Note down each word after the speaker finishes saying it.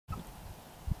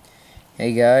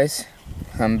Hey guys,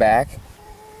 I'm back.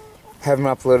 Haven't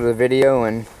uploaded a video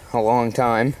in a long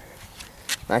time.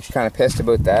 I'm actually kind of pissed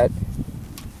about that.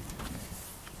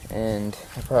 And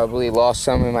I probably lost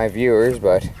some of my viewers,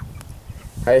 but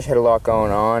I just had a lot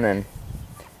going on, and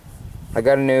I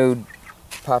got a new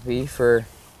puppy for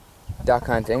duck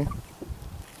hunting.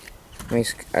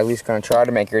 At least gonna try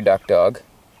to make her a duck dog.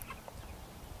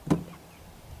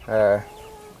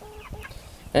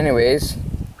 Anyways,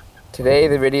 today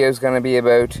the video is going to be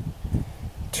about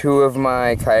two of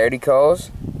my coyote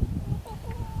calls,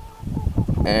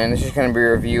 and this is going to be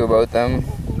a review about them.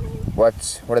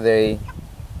 What do they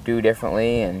do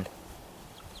differently, and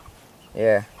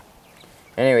yeah.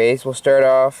 Anyways, we'll start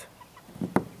off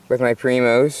with my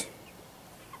Primos,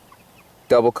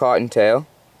 double cottontail,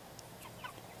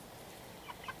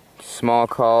 small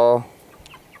call.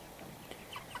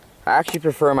 I actually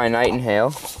prefer my Knight N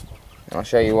Hale, and I'll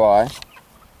show you why.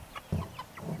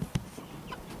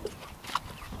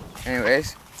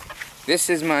 Anyways, this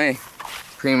is my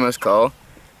Primos call.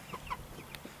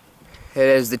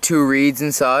 It has the two reeds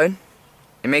inside.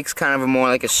 It makes kind of a more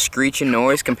like a screeching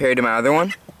noise compared to my other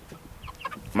one.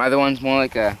 My other one's more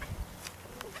like a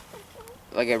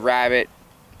rabbit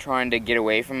trying to get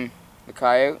away from the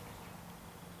coyote.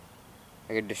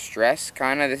 Like a distress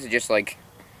kinda. This is just like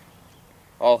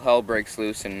all hell breaks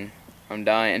loose and I'm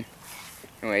dying.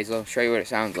 Anyways, I'll show you what it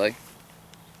sounds like.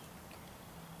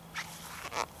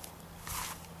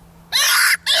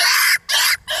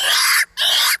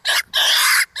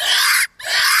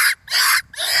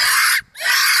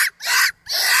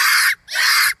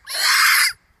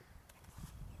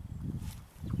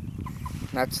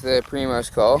 That's the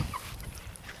Primos call.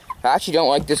 I actually don't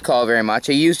like this call very much.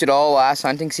 I used it all last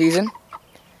hunting season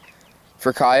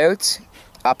for coyotes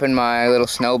up in my little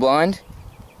snow blind,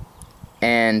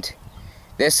 and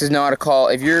this is not a call.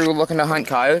 If you're looking to hunt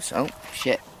coyotes,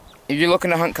 if you're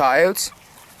looking to hunt coyotes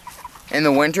in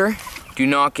the winter, do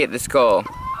not get this call.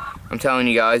 I'm telling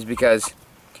you guys, because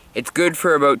it's good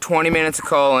for about 20 minutes of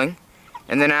calling,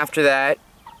 and then after that,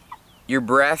 your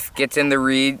breath gets in the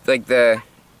reed, like the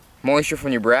moisture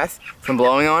from your breath from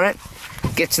blowing on it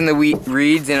gets in the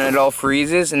reeds, and it all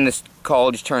freezes, and this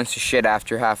call just turns to shit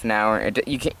after half an hour.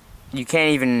 You can't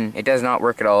even, it does not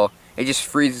work at all. It just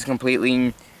freezes completely,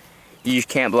 and you just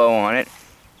can't blow on it.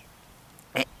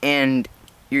 And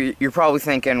you're probably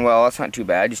thinking, well, that's not too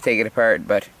bad, just take it apart.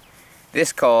 But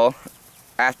this call,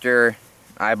 after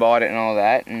I bought it and all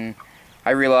that, and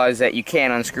I realized that you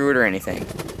can't unscrew it or anything.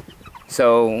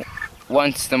 So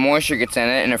once the moisture gets in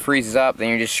it and it freezes up, then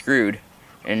you're just screwed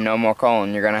and no more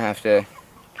calling. You're gonna have to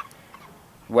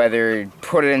whether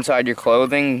put it inside your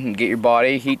clothing and get your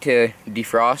body heat to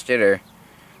defrost it, or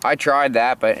I tried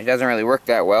that, but it doesn't really work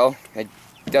that well. It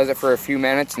does it for a few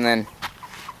minutes and then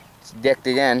it's dicked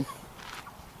again.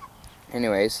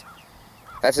 Anyways,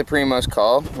 that's the Primos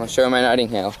call. I'll show you my Knight N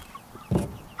Hale.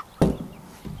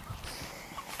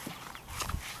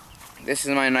 This is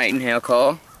my Knight N Hale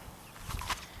call.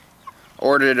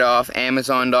 Ordered it off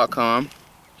Amazon.com.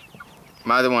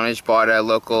 My other one I just bought at a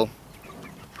local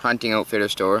hunting outfitter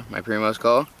store, my Primos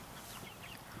call.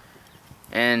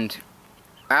 And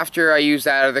after I used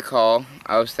that other call,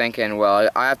 I was thinking,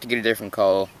 well, I have to get a different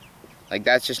call. Like,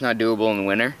 that's just not doable in the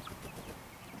winter.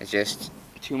 It's just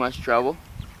too much trouble.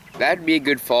 That'd be a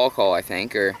good fall call, I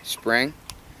think, or spring.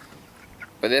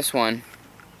 But this one,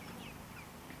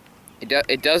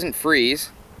 it doesn't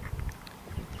freeze.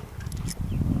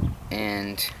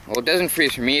 And, well, it doesn't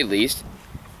freeze for me at least.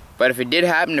 But if it did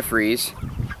happen to freeze,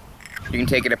 you can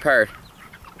take it apart.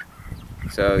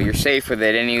 So you're safe with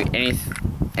it.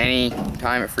 Any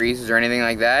time it freezes or anything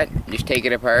like that, just take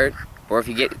it apart. Or if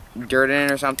you get dirt in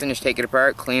it or something, just take it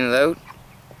apart, clean it out,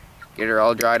 get it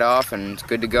all dried off, and it's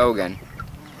good to go again.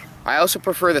 I also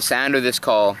prefer the sound of this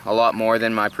call a lot more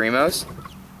than my Primos.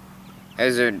 It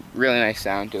has a really nice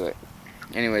sound to it.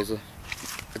 Anyways,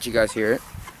 let you guys hear it.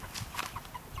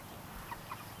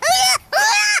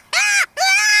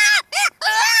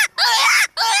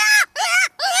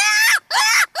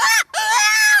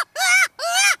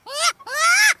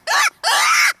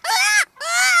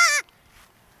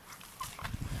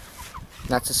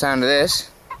 That's the sound of this.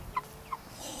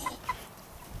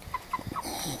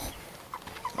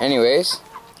 Anyways,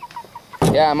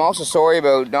 yeah, I'm also sorry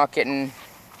about not getting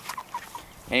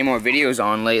any more videos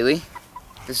on lately.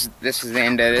 This is the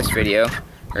end of this video,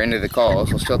 or end of the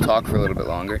calls. We'll still talk for a little bit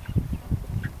longer.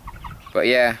 But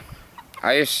yeah,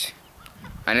 I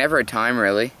never had time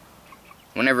really.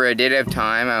 Whenever I did have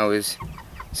time, I was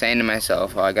saying to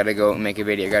myself, oh, I gotta go out and make a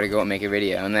video,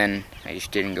 and then I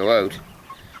just didn't go out.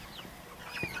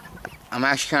 I'm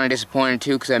actually kind of disappointed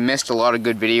too because I missed a lot of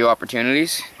good video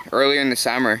opportunities. Earlier in the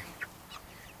summer,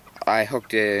 I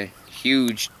hooked a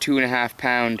huge 2.5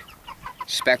 pound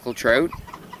speckled trout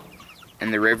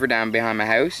in the river down behind my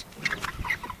house.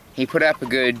 He put up a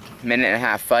good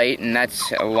 1.5-minute fight, and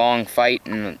that's a long fight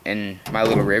in my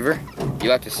little river.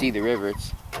 You'll have to see the river,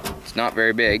 it's not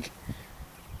very big.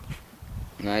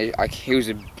 And he was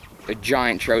a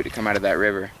giant trout to come out of that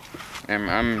river.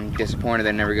 And I'm disappointed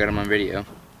I never got him on video.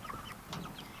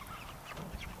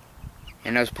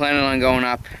 And I was planning on going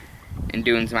up and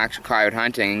doing some actual coyote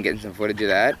hunting and getting some footage of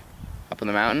that up on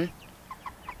the mountain.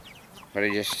 But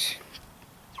I just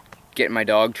getting my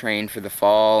dog trained for the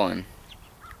fall, and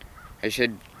I just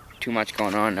had too much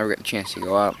going on, never got the chance to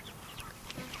go up.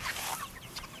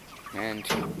 And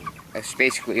that's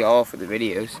basically all for the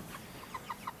videos.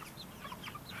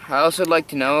 I also would like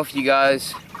to know if you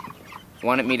guys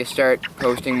wanted me to start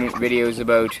posting videos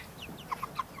about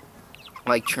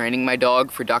like training my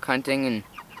dog for duck hunting and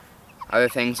other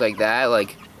things like that,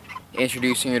 like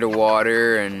introducing her to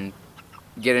water and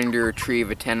getting to retrieve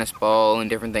a tennis ball and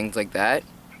different things like that.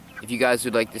 If you guys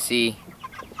would like to see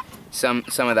some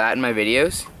of that in my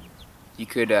videos, you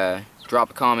could drop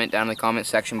a comment down in the comment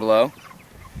section below,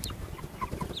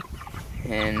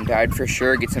 and I'd for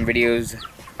sure get some videos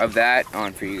of that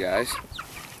on for you guys.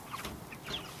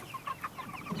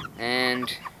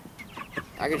 And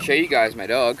I can show you guys my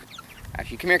dog.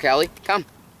 Actually, come here, Callie. Come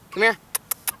here.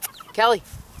 Callie,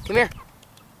 come here.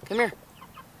 Come here.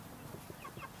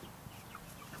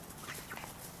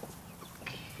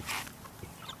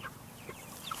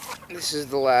 This is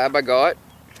the lab I got.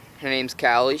 Her name's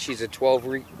Callie. She's a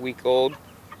 12-week-old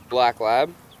black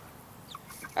lab.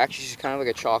 Actually, she's kind of like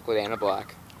a chocolate and a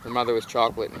black. Her mother was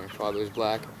chocolate and her father was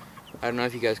black. I don't know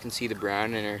if you guys can see the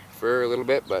brown in her fur a little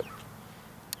bit, but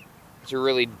it's a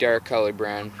really dark colored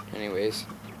brown anyways.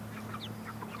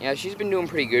 Yeah, she's been doing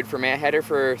pretty good for me. I had her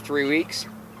for 3 weeks,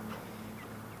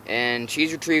 and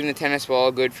she's retrieving the tennis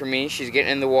ball good for me. She's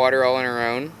getting in the water all on her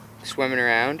own, swimming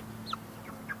around.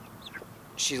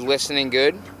 She's listening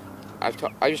good.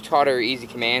 I just taught her easy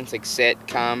commands like sit,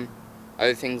 come,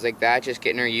 other things like that, just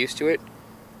getting her used to it.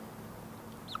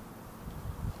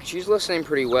 She's listening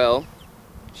pretty well.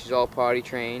 She's all potty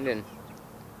trained, and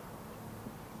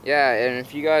yeah, and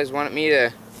if you guys wanted me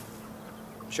to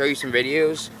show you some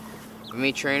videos of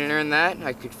me training her in that,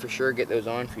 I could for sure get those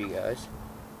on for you guys.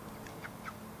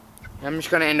 I'm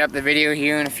just going to end up the video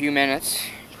here in a few minutes,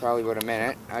 probably about a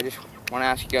minute. I just want to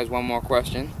ask you guys one more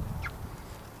question.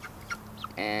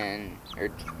 Or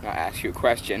not ask you a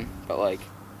question, but like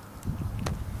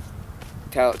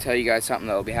tell you guys something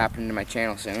that will be happening to my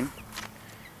channel soon.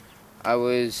 I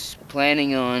was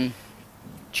planning on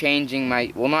changing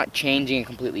my, well, not changing it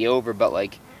completely over, but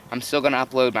like I'm still gonna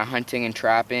upload my hunting and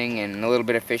trapping and a little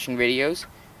bit of fishing videos.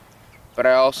 But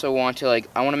I also want to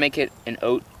I want to make it an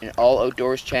all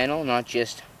outdoors channel, not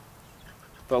just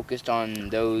focused on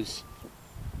those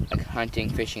like hunting,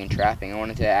 fishing, and trapping. I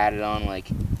wanted to add it on like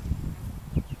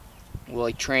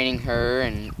training her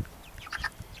and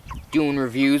doing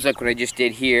reviews like what I just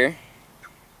did here.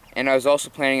 And I was also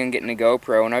planning on getting a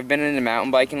GoPro, and I've been into mountain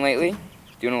biking lately,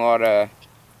 doing a lot of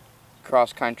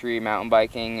cross-country mountain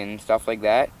biking and stuff like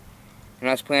that. And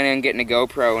I was planning on getting a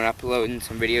GoPro and uploading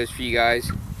some videos for you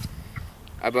guys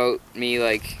about me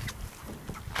like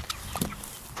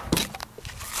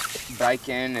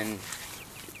biking and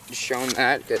just showing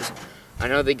that, because I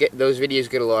know those videos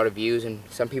get a lot of views and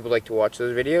some people like to watch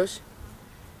those videos.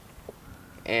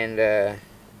 And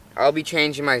I'll be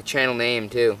changing my channel name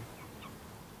too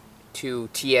to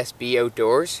TSB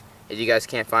Outdoors. If you guys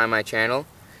can't find my channel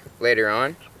later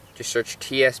on, just search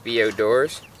TSB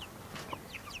Outdoors.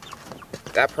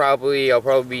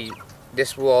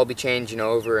 This will all be changing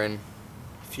over in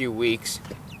a few weeks.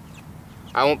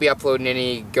 I won't be uploading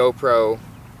any GoPro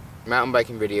mountain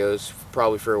biking videos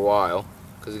probably for a while,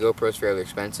 because the GoPro is fairly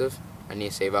expensive. I need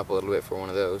to save up a little bit for one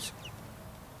of those.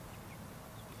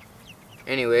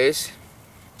 Anyways,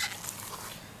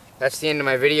 that's the end of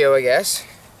my video, I guess.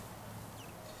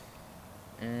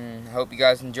 I hope you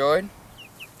guys enjoyed,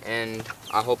 and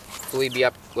I'll hopefully be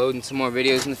uploading some more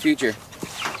videos in the future.